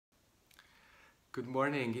Good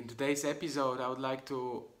morning. In today's episode, I would like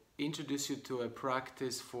to introduce you to a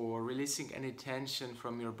practice for releasing any tension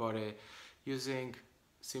from your body using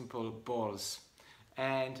simple balls.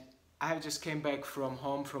 And I just came back from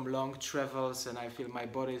home from long travels and I feel my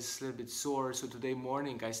body is a little bit sore. So today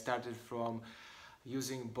morning I started from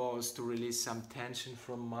using balls to release some tension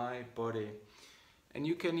from my body. And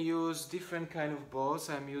you can use different kind of balls.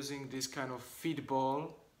 I'm using this kind of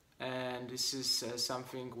Fitball, and this is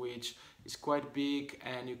something which is quite big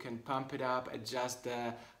and you can pump it up, adjust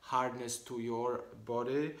the hardness to your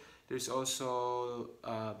body. There's also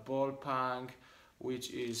ball punk,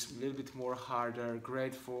 which is a little bit more harder,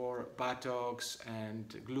 great for buttocks and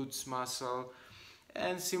glutes muscle,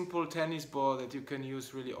 and simple tennis ball that you can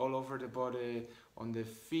use really all over the body, on the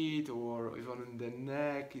feet or even on the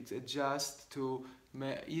neck. It adjusts to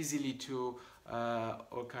easily to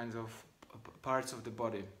all kinds of parts of the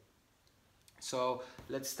body. So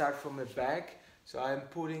let's start from the back. So I'm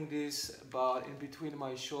putting this ball in between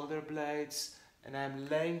my shoulder blades and I'm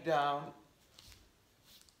laying down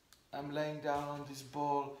on this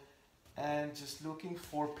ball and just looking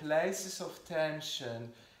for places of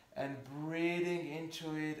tension and breathing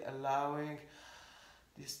into it, allowing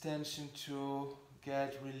this tension to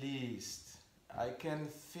get released. I can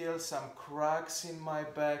feel some cracks in my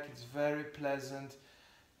back. It's very pleasant.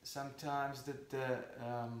 Sometimes the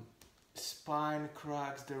spine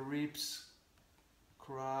cracks, the ribs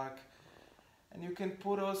crack, and you can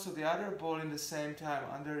put also the other ball in the same time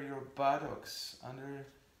under your buttocks, under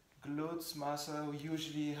glutes muscle,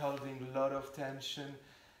 usually holding a lot of tension,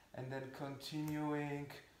 and then continuing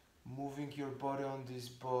moving your body on these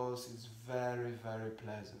balls. It's very, very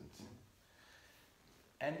pleasant.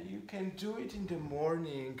 And you can do it in the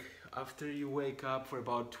morning after you wake up for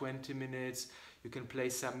about 20 minutes. You can play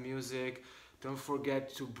some music. Don't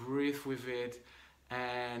forget to breathe with it,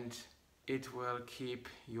 and it will keep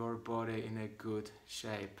your body in a good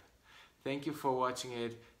shape. Thank you for watching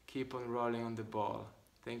it. Keep on rolling on the ball.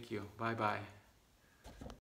 Thank you. Bye bye.